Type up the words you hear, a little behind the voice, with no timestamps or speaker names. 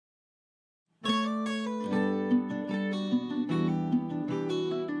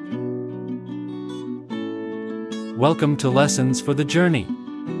Welcome to Lessons for the Journey.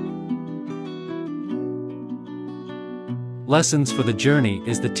 Lessons for the Journey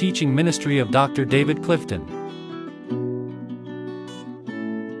is the teaching ministry of Dr. David Clifton.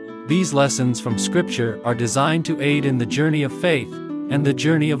 These lessons from Scripture are designed to aid in the journey of faith and the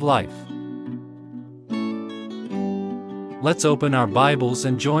journey of life. Let's open our Bibles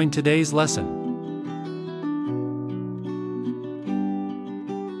and join today's lesson.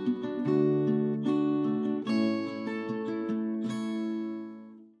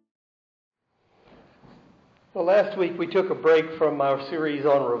 Well, last week we took a break from our series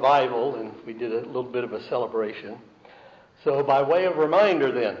on revival, and we did a little bit of a celebration. So by way of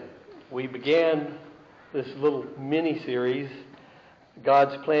reminder then, we began this little mini-series,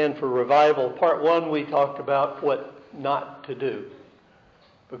 God's Plan for Revival. Part 1, we talked about what not to do,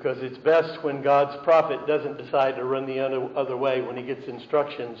 because it's best when God's prophet doesn't decide to run the other way when he gets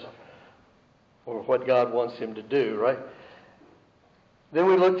instructions for what God wants him to do, right? Then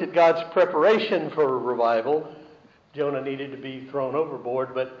we looked at God's preparation for revival. Jonah needed to be thrown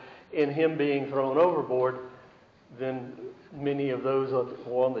overboard, but in him being thrown overboard, then many of those who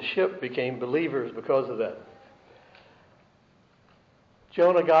were on the ship became believers because of that.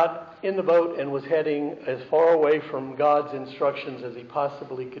 Jonah got in the boat and was heading as far away from God's instructions as he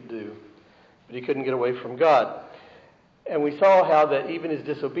possibly could do, but he couldn't get away from God. And we saw how that even his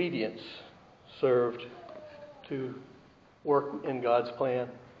disobedience served to work in God's plan.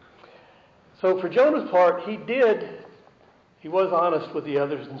 So for Jonah's part, he was honest with the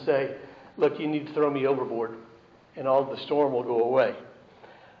others and say, look, you need to throw me overboard and all the storm will go away.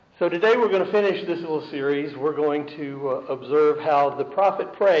 So today we're going to finish this little series. We're going to observe how the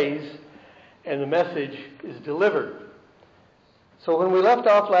prophet prays and the message is delivered. So when we left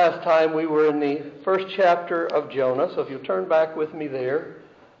off last time, we were in the first chapter of Jonah. So if you'll turn back with me there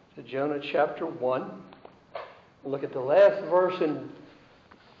to Jonah chapter 1. Look at the last verse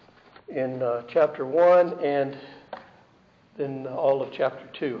in chapter 1 and then all of chapter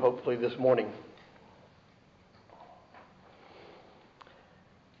 2, hopefully this morning.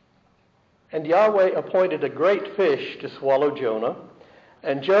 And Yahweh appointed a great fish to swallow Jonah,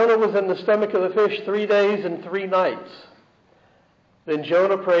 and Jonah was in the stomach of the fish 3 days and 3 nights. Then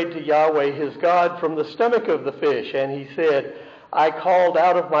Jonah prayed to Yahweh his God from the stomach of the fish, and he said, I called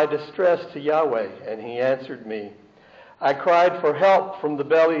out of my distress to Yahweh, and he answered me. I cried for help from the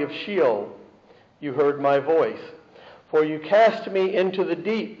belly of Sheol. You heard my voice. For you cast me into the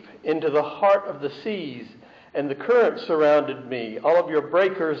deep, into the heart of the seas, and the current surrounded me. All of your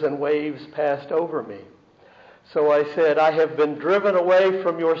breakers and waves passed over me. So I said, I have been driven away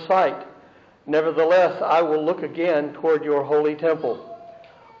from your sight. Nevertheless, I will look again toward your holy temple.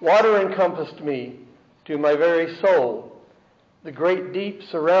 Water encompassed me to my very soul. The great deep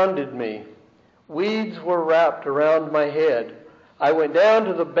surrounded me. Weeds were wrapped around my head. I went down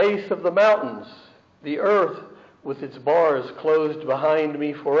to the base of the mountains. The earth with its bars closed behind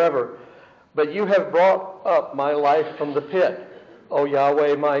me forever. But you have brought up my life from the pit, O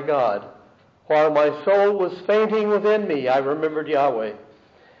Yahweh my God. While my soul was fainting within me, I remembered Yahweh.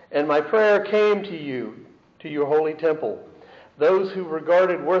 And my prayer came to you, to your holy temple. Those who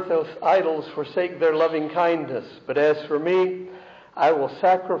regarded worthless idols forsake their loving kindness. But as for me, I will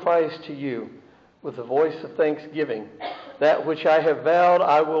sacrifice to you with a voice of thanksgiving. That which I have vowed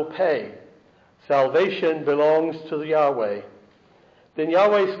I will pay. Salvation belongs to Yahweh. Then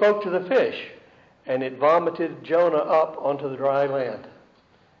Yahweh spoke to the fish, and it vomited Jonah up onto the dry land.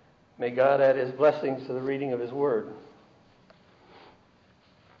 May God add his blessings to the reading of his word.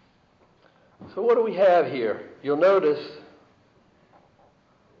 So what do we have here? You'll notice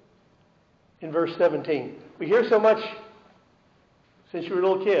in verse 17. We hear so much since you were a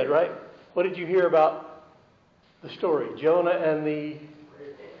little kid, right? What did you hear about the story? Jonah and the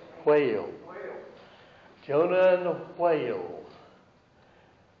whale. Jonah and the whale.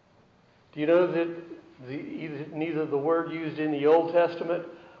 Do you know that neither the word used in the Old Testament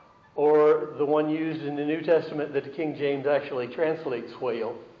or the one used in the New Testament that the King James actually translates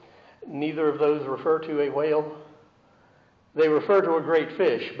whale, neither of those refer to a whale? They refer to a great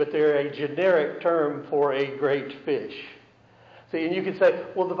fish, but they're a generic term for a great fish. See, and you could say,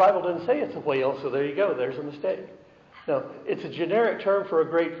 well, the Bible doesn't say it's a whale, so there you go, there's a mistake. No, it's a generic term for a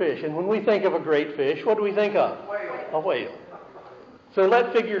great fish. And when we think of a great fish, what do we think of? A whale. So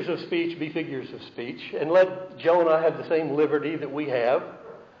let figures of speech be figures of speech, and let Jonah have the same liberty that we have.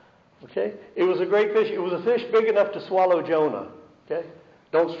 Okay? It was a great fish. It was a fish big enough to swallow Jonah. Okay?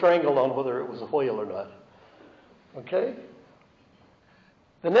 Don't strangle on whether it was a whale or not. Okay?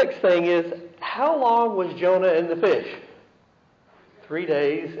 The next thing is, how long was Jonah in the fish? 3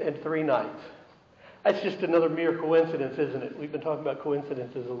 days and 3 nights. That's just another mere coincidence, isn't it? We've been talking about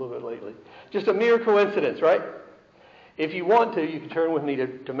coincidences a little bit lately. Just a mere coincidence, right? If you want to, you can turn with me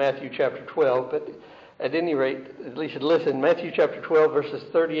to Matthew chapter 12, but at any rate, at least listen, Matthew chapter 12, verses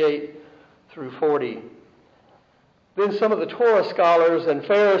 38 through 40. Then some of the Torah scholars and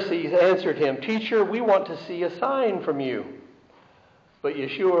Pharisees answered him, "Teacher, we want to see a sign from you." But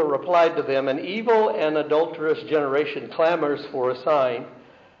Yeshua replied to them, "An evil and adulterous generation clamors for a sign,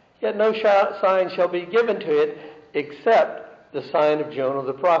 yet no sign shall be given to it except the sign of Jonah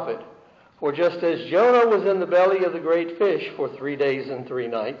the prophet. For just as Jonah was in the belly of the great fish for 3 days and 3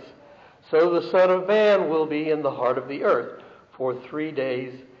 nights, so the Son of Man will be in the heart of the earth for 3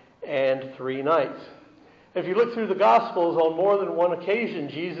 days and 3 nights." If you look through the Gospels, on more than one occasion,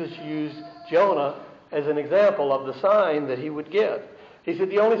 Jesus used Jonah as an example of the sign that he would give. He said,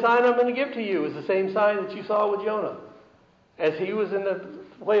 the only sign I'm going to give to you is the same sign that you saw with Jonah, as he was in the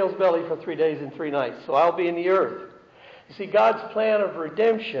whale's belly for 3 days and 3 nights. So I'll be in the earth. You see, God's plan of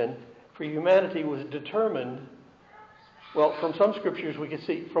redemption for humanity was determined, well, from some scriptures we can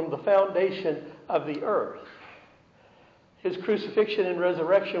see, from the foundation of the earth. His crucifixion and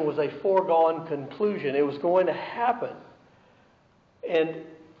resurrection was a foregone conclusion. It was going to happen. And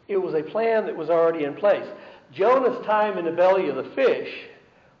it was a plan that was already in place. Jonah's time in the belly of the fish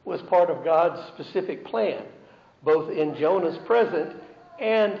was part of God's specific plan, both in Jonah's present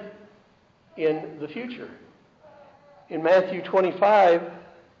and in the future. In Matthew 25,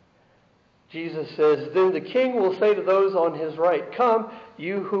 Jesus says, "Then the king will say to those on his right, 'Come,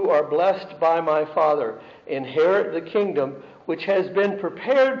 you who are blessed by my Father, inherit the kingdom which has been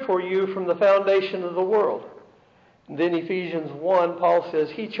prepared for you from the foundation of the world.'" And then Ephesians 1, Paul says,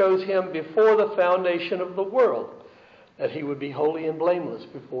 "He chose him before the foundation of the world, that he would be holy and blameless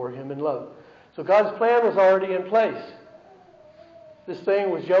before him in love." So God's plan was already in place. This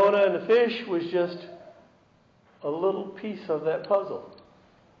thing with Jonah and the fish was just a little piece of that puzzle.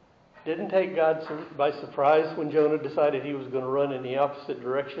 Didn't take God by surprise when Jonah decided he was going to run in the opposite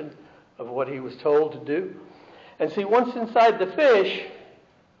direction of what he was told to do. And see, once inside the fish,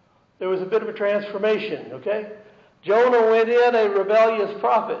 there was a bit of a transformation, okay? Jonah went in a rebellious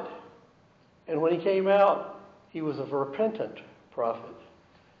prophet. And when he came out, he was a repentant prophet.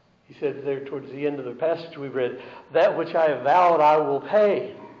 He said there towards the end of the passage we read, "That which I have vowed I will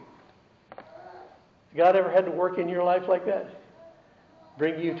pay." God ever had to work in your life like that?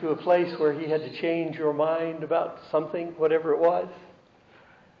 Bring you to a place where he had to change your mind about something, whatever it was?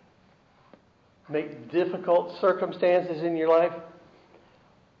 Make difficult circumstances in your life?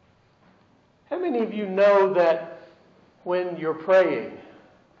 How many of you know that when you're praying,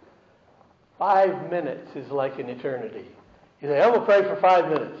 5 minutes is like an eternity? You say, "I'm going to pray for 5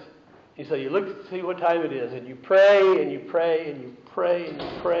 minutes." You say, you look to see what time it is, and you pray, and you pray, and you pray, and you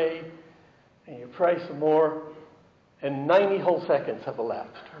pray, and you pray some more, and 90 whole seconds have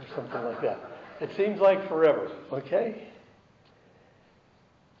elapsed, or something like that. It seems like forever, okay?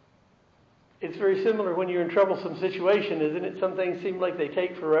 It's very similar when you're in a troublesome situation, isn't it? Some things seem like they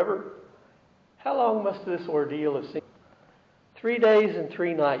take forever. How long must this ordeal have seemed? 3 days and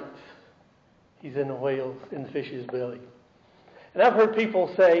 3 nights he's in the fish's belly. And I've heard people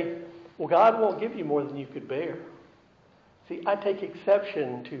say, "Well, God won't give you more than you could bear." See, I take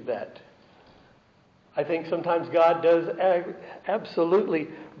exception to that. I think sometimes God does absolutely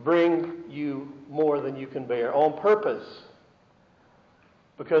bring you more than you can bear on purpose.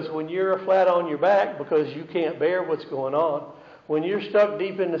 Because when you're flat on your back because you can't bear what's going on, when you're stuck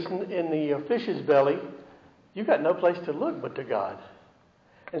deep in the fish's belly, you've got no place to look but to God.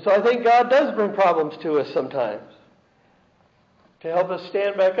 And so I think God does bring problems to us sometimes to help us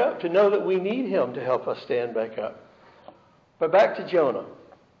stand back up, to know that we need him to help us stand back up. But back to Jonah.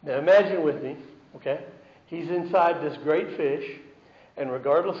 Now imagine with me, okay? He's inside this great fish, and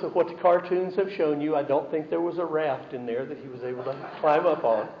regardless of what the cartoons have shown you, I don't think there was a raft in there that he was able to climb up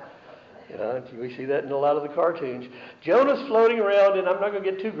on. You know, we see that in a lot of the cartoons. Jonah's floating around, and I'm not going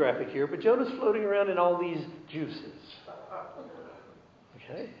to get too graphic here, but Jonah's floating around in all these juices.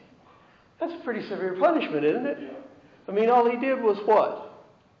 Okay? That's a pretty severe punishment, isn't it? I mean, all he did was what?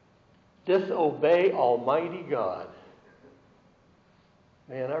 Disobey Almighty God.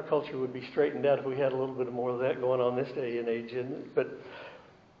 Man, our culture would be straightened out if we had a little bit more of that going on this day and age, isn't it? But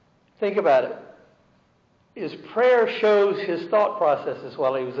think about it. His prayer shows his thought processes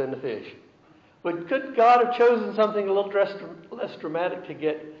while he was in the fish. But could God have chosen something a little less dramatic to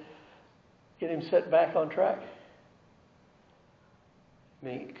get him set back on track? I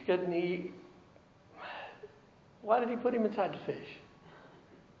mean, couldn't he? Why did he put him inside the fish?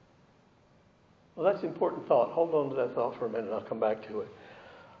 Well, that's an important thought. Hold on to that thought for a minute. I'll come back to it.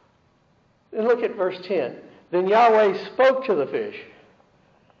 And look at verse 10. Then Yahweh spoke to the fish,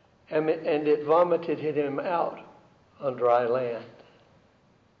 and it vomited him out on dry land.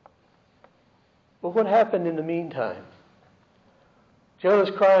 Well, what happened in the meantime?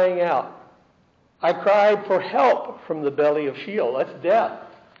 Jonah's crying out. I cried for help from the belly of Sheol. That's death.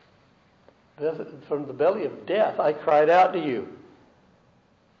 From the belly of death, I cried out to you.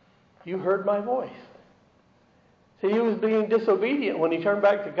 You heard my voice. See, he was being disobedient when he turned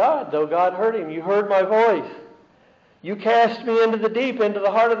back to God, though God heard him. You heard my voice. You cast me into the deep, into the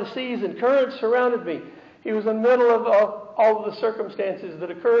heart of the seas, and currents surrounded me. He was in the middle of all of the circumstances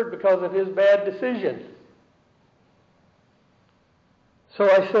that occurred because of his bad decision. So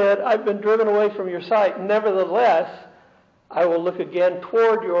I said, I've been driven away from your sight. Nevertheless, I will look again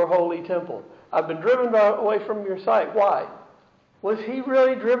toward your holy temple. I've been driven away from your sight. Why? Was he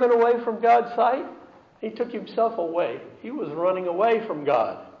really driven away from God's sight? He took himself away. He was running away from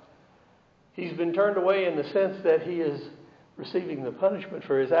God. He's been turned away in the sense that he is receiving the punishment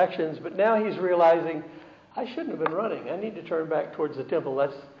for his actions, but now he's realizing, I shouldn't have been running. I need to turn back towards the temple.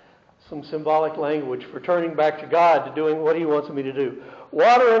 That's some symbolic language for turning back to God, to doing what he wants me to do.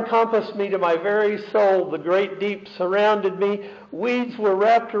 Water encompassed me to my very soul. The great deep surrounded me. Weeds were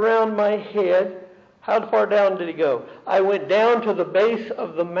wrapped around my head. How far down did he go? I went down to the base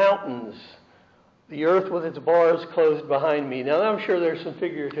of the mountains. The earth with its bars closed behind me. Now, I'm sure there's some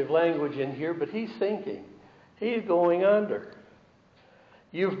figurative language in here, but he's sinking. He's going under.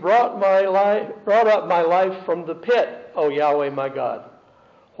 You've brought up my life from the pit, O Yahweh my God.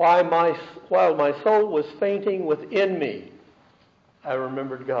 While my soul was fainting within me, I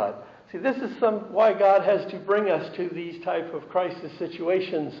remembered God. See, this is why God has to bring us to these type of crisis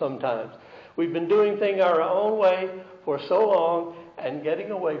situations sometimes. We've been doing things our own way for so long and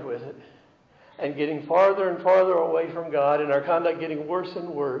getting away with it and getting farther and farther away from God, and our conduct getting worse and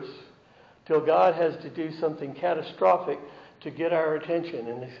worse till God has to do something catastrophic to get our attention.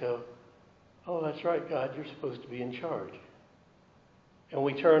 And they say, oh, that's right, God, you're supposed to be in charge. And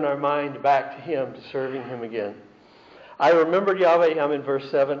we turn our mind back to him, to serving him again. I remembered Yahweh, I'm in verse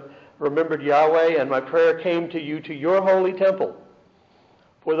 7, remembered Yahweh, and my prayer came to you, to your holy temple.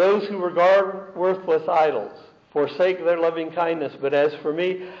 For those who regard worthless idols, forsake their loving kindness. But as for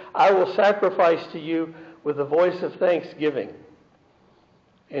me, I will sacrifice to you with a voice of thanksgiving.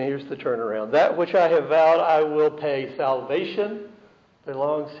 And here's the turnaround. That which I have vowed, I will pay. Salvation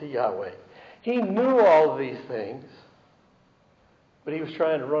belongs to Yahweh. He knew all of these things, but he was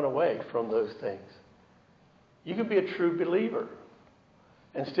trying to run away from those things. You can be a true believer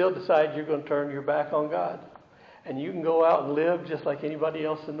and still decide you're going to turn your back on God. And you can go out and live just like anybody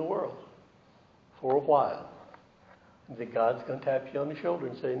else in the world for a while. And then God's going to tap you on the shoulder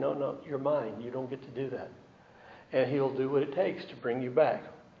and say, no, you're mine. You don't get to do that. And he'll do what it takes to bring you back.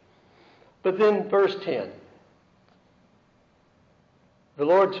 But then verse 10. The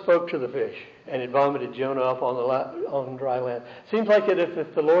Lord spoke to the fish, and it vomited Jonah up on dry land. Seems like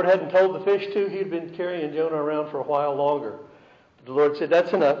if the Lord hadn't told the fish to, he'd been carrying Jonah around for a while longer. But the Lord said,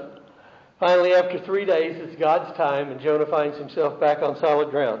 that's enough. Finally, after 3 days, it's God's time, and Jonah finds himself back on solid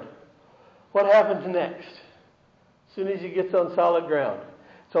ground. What happens next? As soon as he gets on solid ground,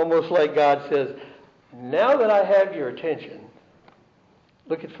 it's almost like God says, now that I have your attention,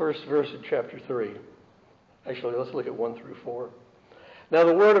 look at first verse of chapter 3. Actually, let's look at 1 through 4. Now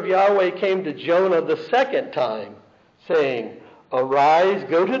the word of Yahweh came to Jonah the second time, saying, arise,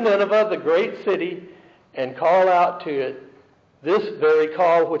 go to Nineveh, the great city, and call out to it this very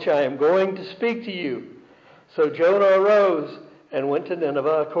call which I am going to speak to you. So Jonah arose and went to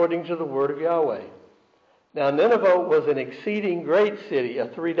Nineveh according to the word of Yahweh. Now Nineveh was an exceeding great city, a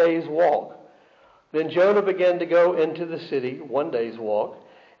 3 days' walk. Then Jonah began to go into the city, 1 day's walk,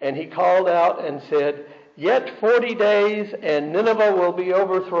 and he called out and said, yet 40 days and Nineveh will be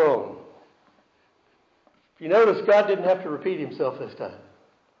overthrown. You notice God didn't have to repeat himself this time.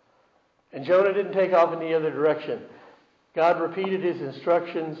 And Jonah didn't take off in the other direction. God repeated his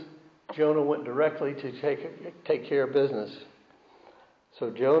instructions. Jonah went directly to take care of business. So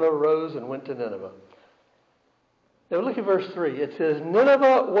Jonah rose and went to Nineveh. Now look at verse 3. It says,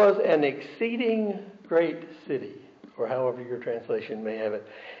 Nineveh was an exceeding great city, or however your translation may have it.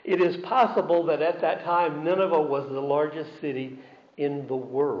 It is possible that at that time Nineveh was the largest city in the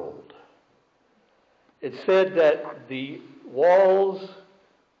world. It said that the walls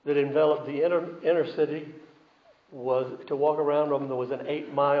that enveloped the inner city was, to walk around them, there was an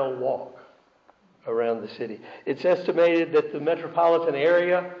 8-mile walk around the city. It's estimated that the metropolitan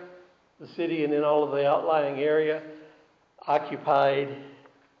area, the city and then all of the outlying area, occupied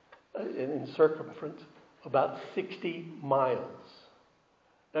in circumference about 60 miles.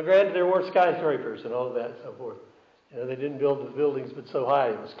 Now granted, there weren't skyscrapers and all of that and so forth. They didn't build the buildings but so high.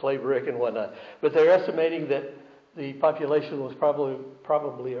 It was clay brick and whatnot. But they're estimating that the population was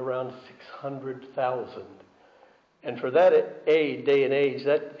probably around 600,000. And for that day and age,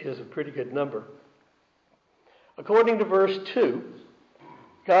 that is a pretty good number. According to verse 2,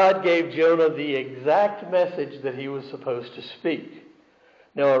 God gave Jonah the exact message that he was supposed to speak.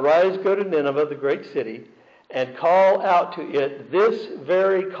 Now arise, go to Nineveh, the great city, and call out to it this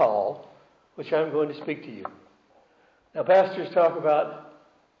very call, which I'm going to speak to you. Now pastors talk about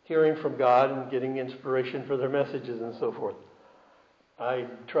hearing from God and getting inspiration for their messages and so forth. I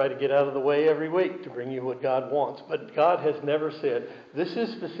try to get out of the way every week to bring you what God wants. But God has never said, this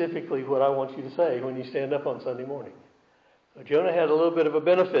is specifically what I want you to say when you stand up on Sunday morning. So Jonah had a little bit of a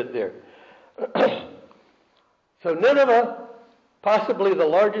benefit there. So Nineveh, possibly the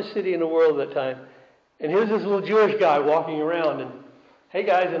largest city in the world at that time, and here's this little Jewish guy walking around, and hey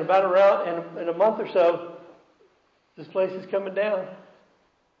guys, in a month or so, this place is coming down.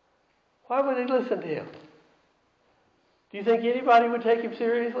 Why would they listen to him? Do you think anybody would take him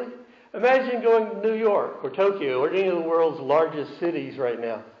seriously? Imagine going to New York or Tokyo or any of the world's largest cities right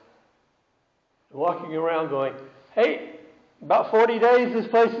now, walking around going, hey, about 40 days this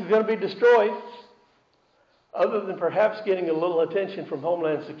place is going to be destroyed. Other than perhaps getting a little attention from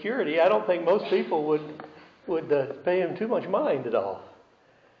Homeland Security, I don't think most people would pay him too much mind at all.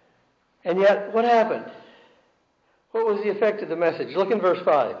 And yet, what happened? What was the effect of the message? Look in verse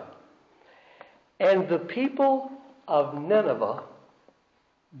 5. And the people of Nineveh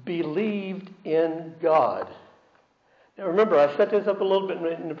believed in God. Now remember, I set this up a little bit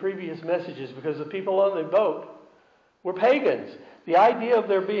in the previous messages because the people on the boat were pagans. The idea of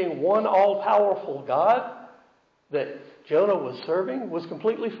there being one all-powerful God that Jonah was serving was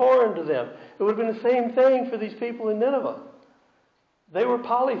completely foreign to them. It would have been the same thing for these people in Nineveh. They were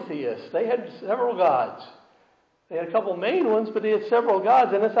polytheists. They had several gods. They had a couple main ones, but they had several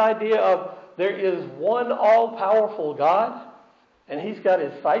gods. And this idea of there is one all-powerful God, and he's got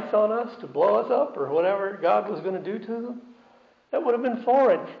his sights on us to blow us up or whatever God was going to do to them, that would have been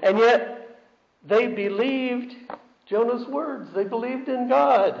foreign. And yet, they believed Jonah's words. They believed in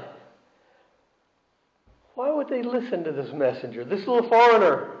God. Why would they listen to this messenger, this little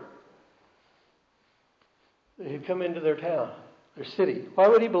foreigner that had come into their town, their city? Why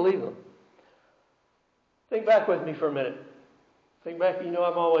would he believe them? Think back with me for a minute. Think back, I'm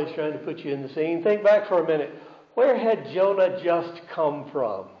always trying to put you in the scene. Think back for a minute. Where had Jonah just come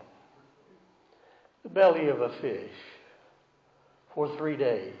from? The belly of a fish for 3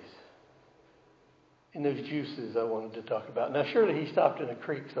 days. And those juices I wanted to talk about. Now, surely he stopped in a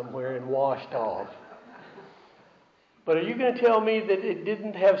creek somewhere and washed off. But are you going to tell me that it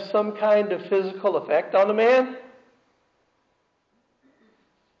didn't have some kind of physical effect on the man?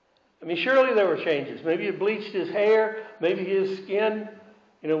 I mean, surely there were changes. Maybe it bleached his hair. Maybe his skin.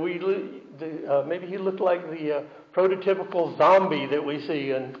 Maybe he looked like the prototypical zombie that we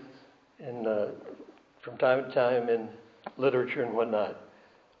see from time to time in literature and whatnot.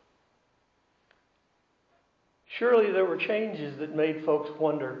 Surely there were changes that made folks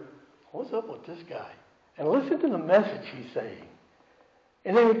wonder, what's up with this guy? And listen to the message he's saying.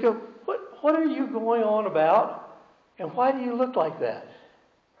 And they would go, what are you going on about? And why do you look like that?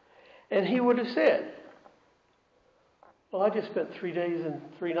 And he would have said, well, I just spent 3 days and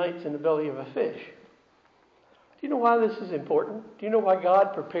 3 nights in the belly of a fish. Do you know why this is important? Do you know why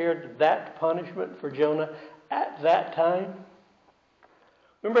God prepared that punishment for Jonah at that time?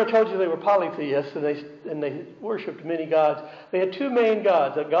 Remember I told you they were polytheists and they worshipped many gods. They had 2 main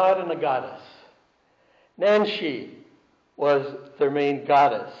gods, a god and a goddess. Nanshi was their main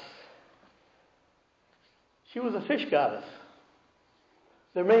goddess. She was a fish goddess.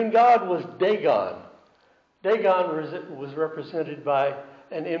 Their main god was Dagon. Dagon was represented by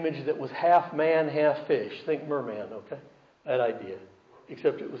an image that was half man, half fish. Think merman, okay? That idea.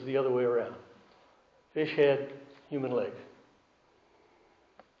 Except it was the other way around. Fish head, human legs.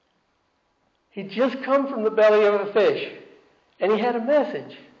 He'd just come from the belly of a fish, and he had a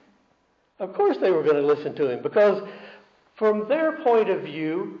message. Of course they were going to listen to him, because from their point of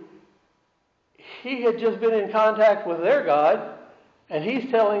view, he had just been in contact with their God, and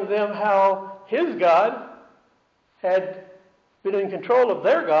he's telling them how his God had been in control of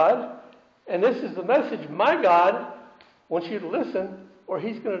their God, and this is the message, my God wants you to listen, or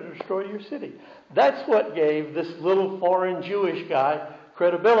he's going to destroy your city. That's what gave this little foreign Jewish guy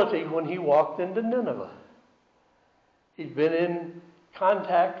credibility when he walked into Nineveh. He'd been in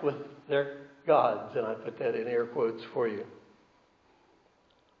contact with their gods, and I put that in air quotes for you.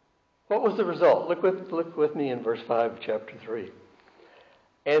 What was the result? Look with me in verse 5 of chapter 3.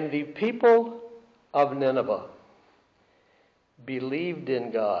 And the people of Nineveh believed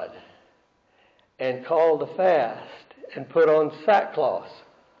in God and called a fast and put on sackcloth,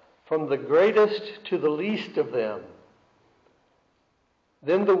 from the greatest to the least of them.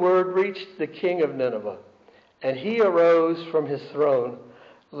 Then the word reached the king of Nineveh, and he arose from his throne,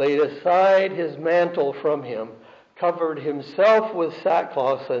 laid aside his mantle from him, covered himself with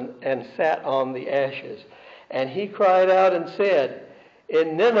sackcloth, and sat on the ashes. And he cried out and said,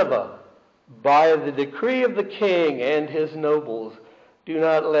 in Nineveh, by the decree of the king and his nobles, do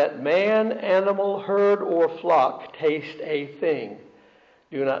not let man, animal, herd, or flock taste a thing.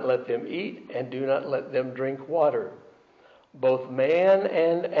 Do not let them eat, and do not let them drink water. Both man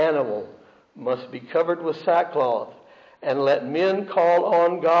and animal must be covered with sackcloth, and let men call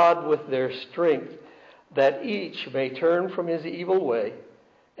on God with their strength, that each may turn from his evil way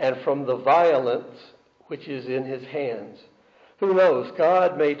and from the violence which is in his hands. Who knows,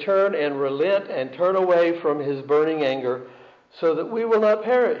 God may turn and relent and turn away from his burning anger, so that we will not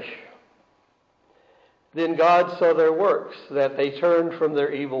perish. Then God saw their works, that they turned from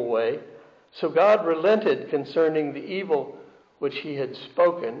their evil way. So God relented concerning the evil which he had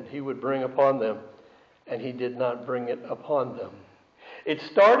spoken he would bring upon them, and he did not bring it upon them. It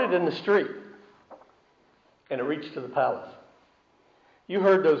started in the street, and it reached to the palace. You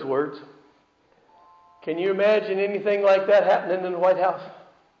heard those words. Can you imagine anything like that happening in the White House?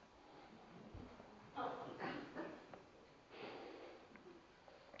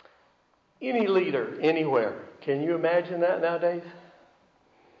 Any leader, anywhere. Can you imagine that nowadays?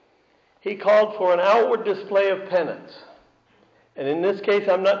 He called for an outward display of penance. And in this case,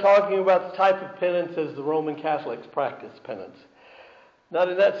 I'm not talking about the type of penance as the Roman Catholics practice penance. Not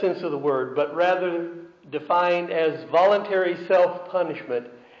in that sense of the word, but rather defined as voluntary self-punishment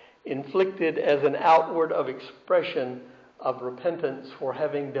inflicted as an outward of expression of repentance for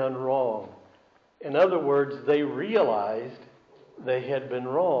having done wrong. In other words, they realized they had been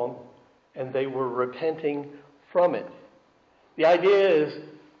wrong, and they were repenting from it. The idea is,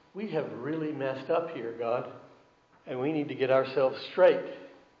 we have really messed up here, God, and we need to get ourselves straight.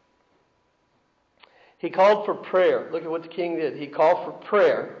 He called for prayer. Look at what the king did. He called for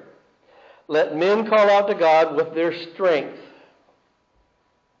prayer. Let men call out to God with their strength.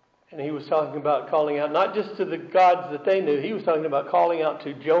 And he was talking about calling out not just to the gods that they knew. He was talking about calling out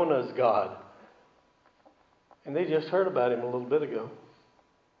to Jonah's God. And they just heard about him a little bit ago.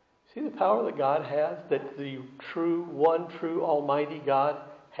 See the power that God has, that the one true Almighty God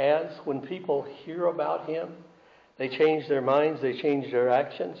has when people hear about him? They change their minds, they change their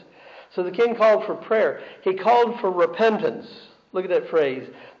actions. So the king called for prayer. He called for repentance. Look at that phrase,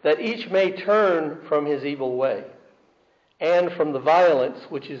 that each may turn from his evil way and from the violence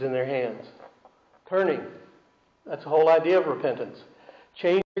which is in their hands. Turning. That's the whole idea of repentance.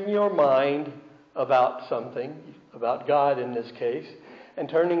 Changing your mind about something, about God in this case, and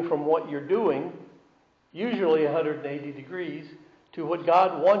turning from what you're doing, usually 180 degrees, to what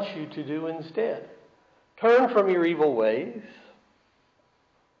God wants you to do instead. Turn from your evil ways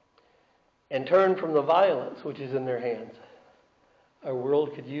and turn from the violence which is in their hands. Our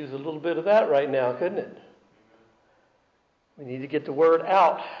world could use a little bit of that right now, couldn't it? We need to get the word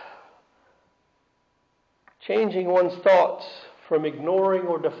out. Changing one's thoughts from ignoring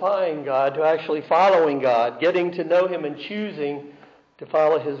or defying God to actually following God, getting to know him and choosing to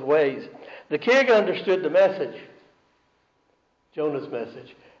follow his ways. The king understood the message, Jonah's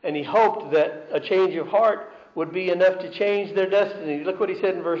message, and he hoped that a change of heart would be enough to change their destiny. Look what he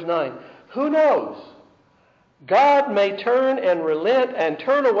said in verse 9. Who knows? God may turn and relent and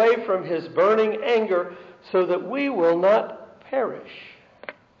turn away from his burning anger so that we will not perish.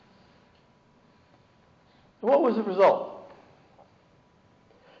 What was the result?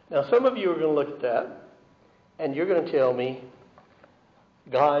 Now, some of you are going to look at that, and you're going to tell me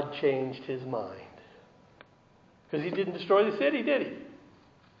God changed his mind. Because he didn't destroy the city, did he?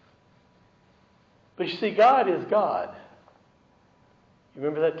 But you see, God is God. You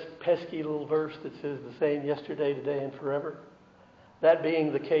remember that pesky little verse that says the same yesterday, today, and forever? That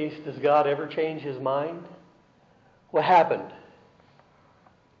being the case, does God ever change his mind? What happened?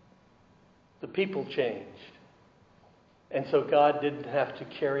 The people changed. And so God didn't have to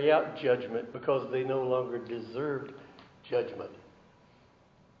carry out judgment because they no longer deserved judgment.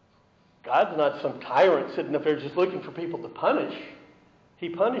 God's not some tyrant sitting up there just looking for people to punish. He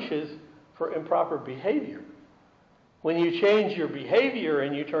punishes for improper behavior. When you change your behavior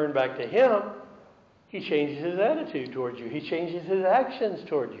and you turn back to him, he changes his attitude toward you. He changes his actions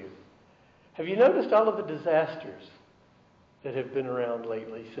toward you. Have you noticed all of the disasters that have been around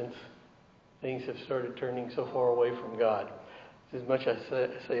lately since things have started turning so far away from God? As much I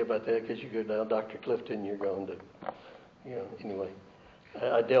say about that, because you go down Dr. Clifton, you're going to, anyway.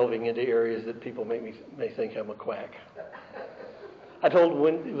 Delving into areas that people may think I'm a quack. I told,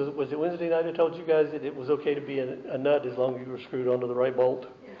 was it Wednesday night I told you guys that it was okay to be a nut as long as you were screwed onto the right bolt?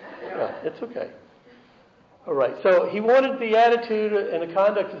 Yeah, it's okay. All right, so he wanted the attitude and the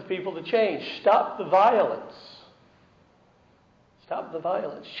conduct of the people to change. Stop the violence. Stop the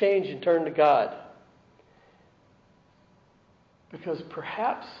violence. Change and turn to God. Because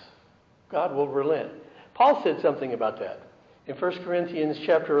perhaps God will relent. Paul said something about that in 1 Corinthians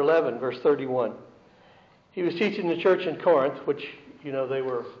chapter 11, verse 31. He was teaching the church in Corinth, which, they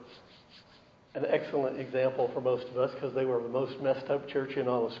were an excellent example for most of us because they were the most messed up church in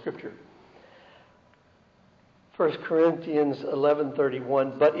all of Scripture. 1 Corinthians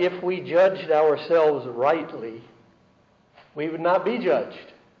 11:31. But if we judged ourselves rightly, we would not be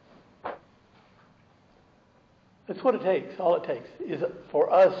judged. That's what it takes. All it takes is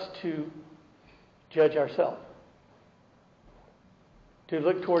for us to judge ourselves, to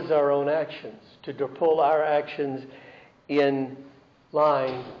look towards our own actions, to pull our actions in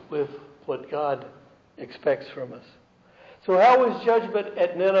line with what God expects from us. So how was judgment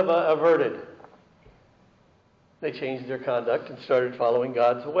at Nineveh averted? They changed their conduct and started following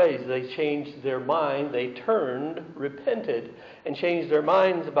God's ways. They changed their mind. They turned, repented, and changed their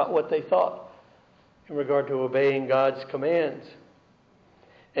minds about what they thought in regard to obeying God's commands.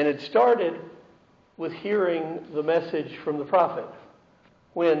 And it started with hearing the message from the prophet.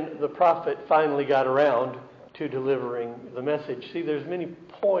 When the prophet finally got around to delivering the message. See, there's many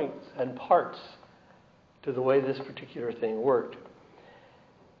points and parts to the way this particular thing worked.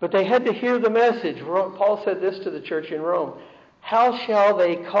 But they had to hear the message. Paul said this to the church in Rome. How shall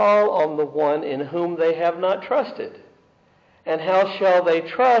they call on the one in whom they have not trusted? And how shall they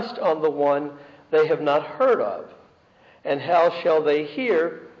trust on the one they have not heard of? And how shall they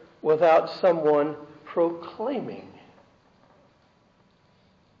hear without someone proclaiming?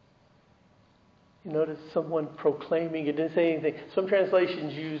 You notice someone proclaiming. It didn't say anything. Some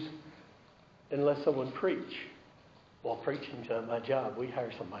translations use, unless someone preach. Well, preaching's not my job. We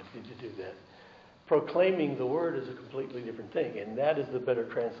hire somebody to do that. Proclaiming the word is a completely different thing, and that is the better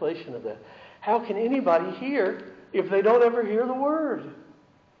translation of that. How can anybody hear if they don't ever hear the word?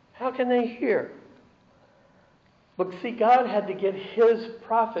 How can they hear? But see, God had to get his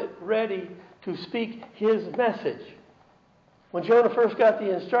prophet ready to speak his message. When Jonah first got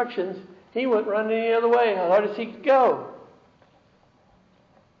the instructions, he went running the other way. How hard as he could go.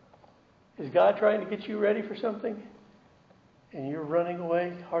 Is God trying to get you ready for something? And you're running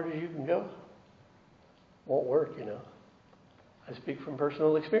away hard as you can go? Won't work, I speak from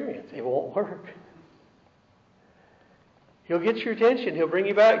personal experience. It won't work. He'll get your attention. He'll bring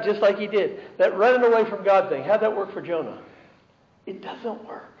you back just like he did. That running away from God thing, how'd that work for Jonah? It doesn't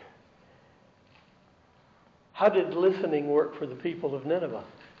work. How did listening work for the people of Nineveh?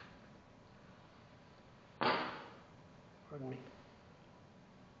 Pardon me.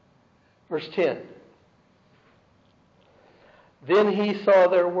 Verse 10. Then he saw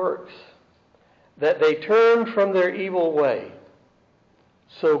their works, that they turned from their evil way.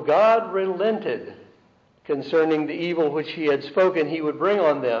 So God relented concerning the evil which he had spoken he would bring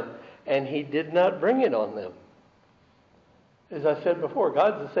on them, and he did not bring it on them. As I said before,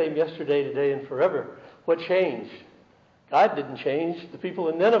 God's the same yesterday, today, and forever. What changed? God didn't change. The people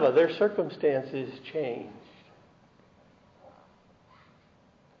in Nineveh, their circumstances changed.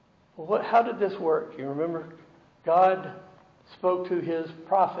 Well, how did this work? You remember, God spoke to his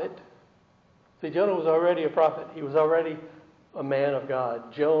prophet. See, Jonah was already a prophet. He was already a man of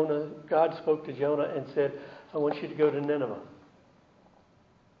God. God spoke to Jonah and said, I want you to go to Nineveh.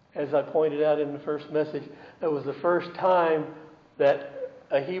 As I pointed out in the first message, that was the first time that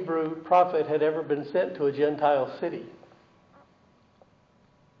a Hebrew prophet had ever been sent to a Gentile city.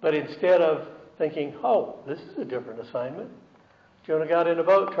 But instead of thinking, oh, this is a different assignment, Jonah got in a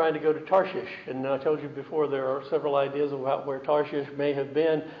boat trying to go to Tarshish. And I told you before, there are several ideas about where Tarshish may have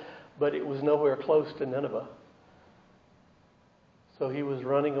been, but it was nowhere close to Nineveh. So he was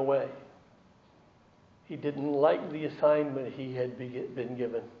running away. He didn't like the assignment he had been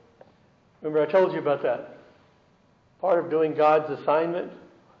given. Remember, I told you about that. Part of doing God's assignment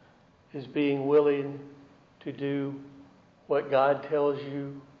is being willing to do what God tells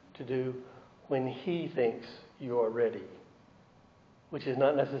you to do when he thinks you are ready. Which is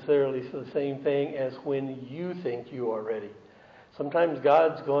not necessarily the same thing as when you think you are ready. Sometimes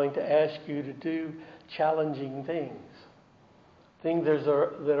God's going to ask you to do challenging things. Things that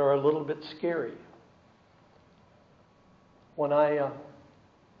are a little bit scary. When I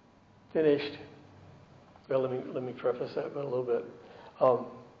finished Well, let me preface that a little bit.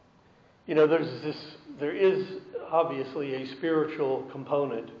 There is obviously a spiritual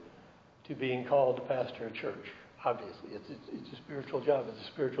component to being called to pastor a church. Obviously, it's a spiritual job. It's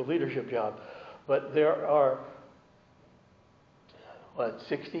a spiritual leadership job. But there are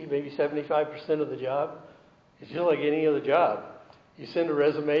 60, maybe 75% of the job. It's just like any other job. You send a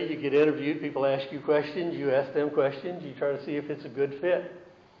resume, you get interviewed, people ask you questions, you ask them questions, you try to see if it's a good fit.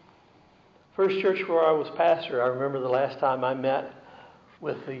 First church where I was pastor, I remember the last time I met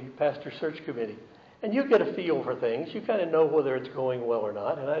with the pastor search committee. And you get a feel for things. You kind of know whether it's going well or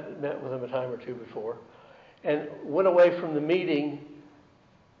not. And I'd met with them a time or two before. And went away from the meeting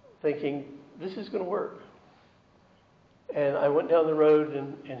thinking, this is going to work. And I went down the road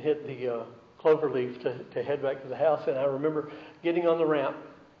and hit the cloverleaf to head back to the house. And I remember getting on the ramp.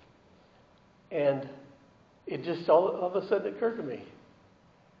 And it just all of a sudden occurred to me,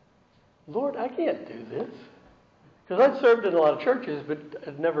 Lord, I can't do this. Because I'd served in a lot of churches, but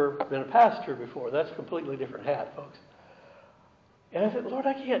I'd never been a pastor before. That's a completely different hat, folks. And I said, Lord,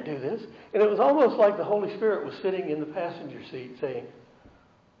 I can't do this. And it was almost like the Holy Spirit was sitting in the passenger seat saying,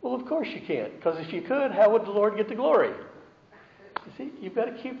 well, of course you can't. Because if you could, how would the Lord get the glory? You see, you've got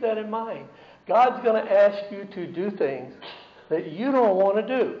to keep that in mind. God's going to ask you to do things that you don't want to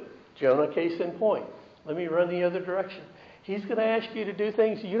do. Jonah, case in point. Let me run the other direction. He's going to ask you to do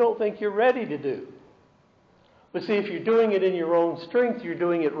things you don't think you're ready to do. But see, if you're doing it in your own strength, you're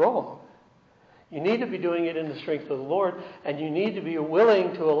doing it wrong. You need to be doing it in the strength of the Lord, and you need to be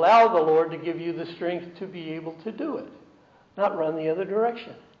willing to allow the Lord to give you the strength to be able to do it, not run the other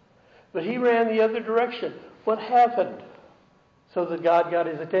direction. But he ran the other direction. What happened? So that God got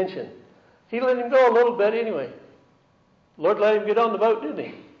his attention. He let him go a little bit anyway. The Lord let him get on the boat, didn't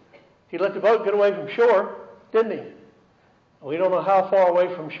he? He let the boat get away from shore, didn't he? We don't know how far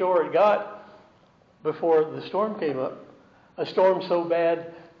away from shore it got before the storm came up. A storm so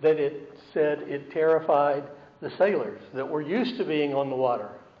bad that it said it terrified the sailors that were used to being on the water.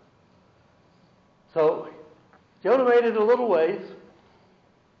 So Jonah made it a little ways.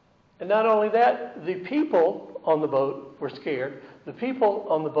 And not only that, the people on the boat were scared. The people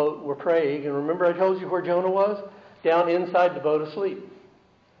on the boat were praying. And remember I told you where Jonah was? Down inside the boat asleep.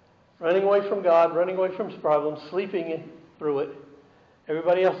 Running away from God, running away from his problems, sleeping through it.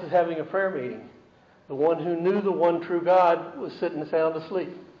 Everybody else is having a prayer meeting. The one who knew the one true God was sitting sound asleep.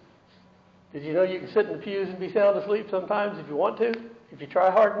 Did you know you can sit in the pews and be sound asleep sometimes if you want to? If you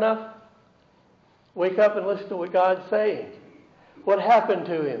try hard enough? Wake up and listen to what God's saying. What happened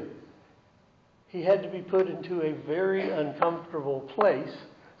to him? He had to be put into a very uncomfortable place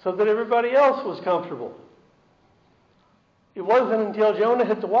so that everybody else was comfortable. It wasn't until Jonah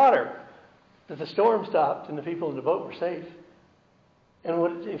hit the water that the storm stopped and the people in the boat were safe.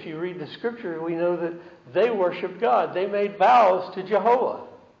 And if you read the scripture, we know that they worshiped God. They made vows to Jehovah.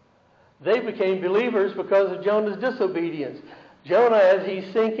 They became believers because of Jonah's disobedience. Jonah, as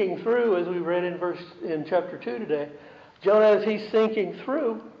he's sinking through, as we read in chapter 2 today, Jonah, as he's sinking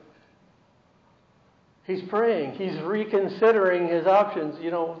through, he's praying. He's reconsidering his options.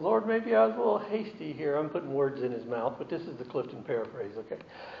 You know, Lord, maybe I was a little hasty here. I'm putting words in his mouth, but this is the Clifton paraphrase, okay?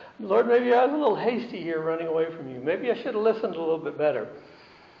 Lord, maybe I was a little hasty here running away from you. Maybe I should have listened a little bit better.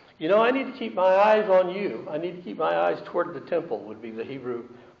 You know, I need to keep my eyes on you. I need to keep my eyes toward the temple would be the Hebrew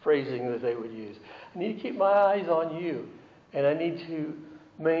phrasing that they would use. I need to keep my eyes on you. And I need to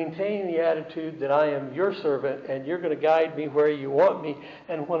maintain the attitude that I am your servant and you're going to guide me where you want me.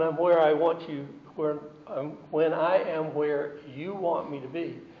 And when I'm where I want you, when I am where you want me to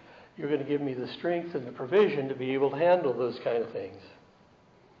be, you're going to give me the strength and the provision to be able to handle those kind of things.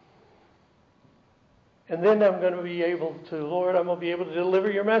 And then I'm going to be able to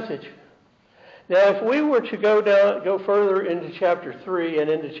deliver your message. Now, if we were to go further into chapter 3 and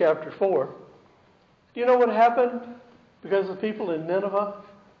into chapter 4, do you know what happened? Because the people in Nineveh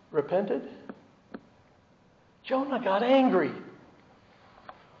repented? Jonah got angry.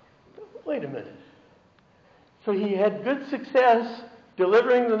 Wait a minute. So he had good success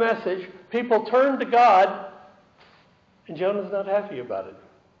delivering the message. People turned to God, and Jonah's not happy about it.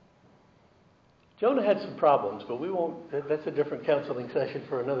 Jonah had some problems, but that's a different counseling session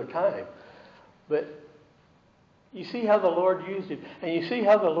for another time. But you see how the Lord used him. And you see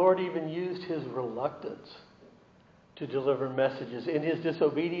how the Lord even used his reluctance to deliver messages in his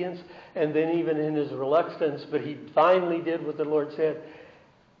disobedience and then even in his reluctance. But he finally did what the Lord said.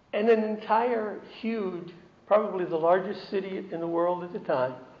 And an entire, huge, probably the largest city in the world at the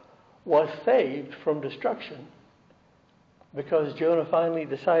time, was saved from destruction because Jonah finally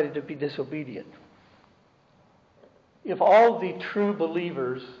decided to be disobedient. If all the true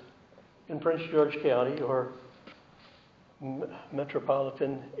believers in Prince George County or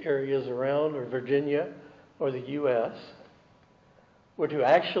metropolitan areas around, or Virginia or the U.S., were to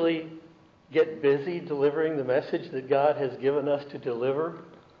actually get busy delivering the message that God has given us to deliver,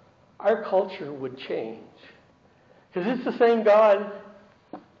 our culture would change. Because it's the same God.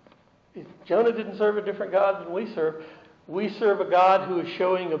 Jonah didn't serve a different God than we serve. We serve a God who is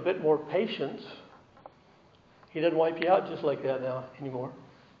showing a bit more patience. He doesn't wipe you out just like that now anymore.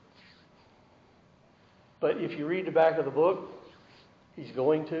 But if you read the back of the book, he's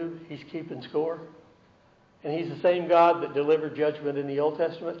keeping score. And he's the same God that delivered judgment in the Old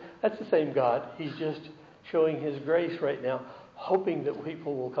Testament. That's the same God. He's just showing his grace right now, hoping that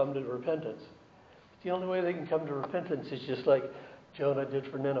people will come to repentance. The only way they can come to repentance is just like Jonah did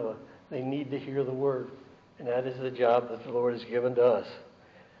for Nineveh. They need to hear the word. And that is the job that the Lord has given to us.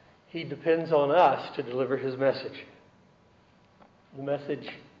 He depends on us to deliver his message. The message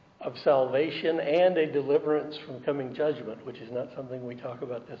of salvation and a deliverance from coming judgment, which is not something we talk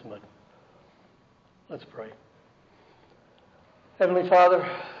about this much. Let's pray. Heavenly Father,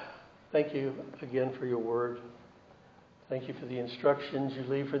 thank you again for your word. Thank you for the instructions you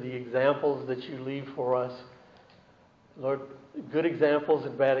leave, for the examples that you leave for us. Lord, good examples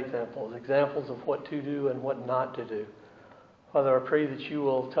and bad examples, examples of what to do and what not to do. Father, I pray that you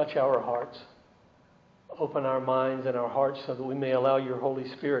will touch our hearts, open our minds and our hearts so that we may allow your Holy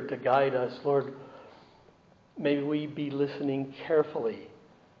Spirit to guide us. Lord, may we be listening carefully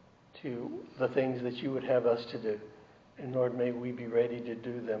to the things that you would have us to do. And Lord, may we be ready to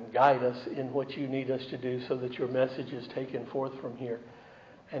do them. Guide us in what you need us to do so that your message is taken forth from here.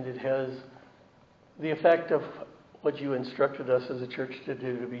 And it has the effect of what you instructed us as a church to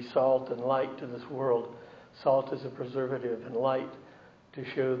do, to be salt and light to this world. Salt is a preservative, and light to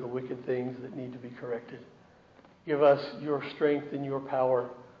show the wicked things that need to be corrected. Give us your strength and your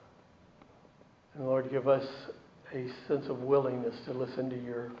power. And Lord, give us a sense of willingness to listen to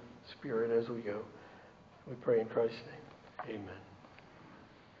your Spirit as we go. We pray in Christ's name. Amen.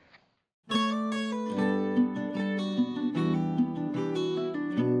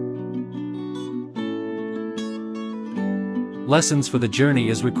 Lessons for the Journey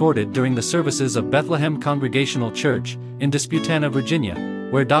is recorded during the services of Bethlehem Congregational Church in Disputana, Virginia,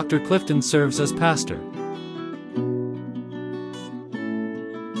 where Dr. Clifton serves as pastor.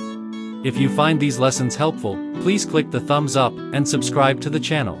 If you find these lessons helpful, please click the thumbs up and subscribe to the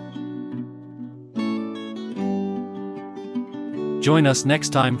channel. Join us next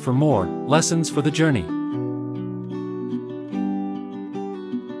time for more Lessons for the Journey.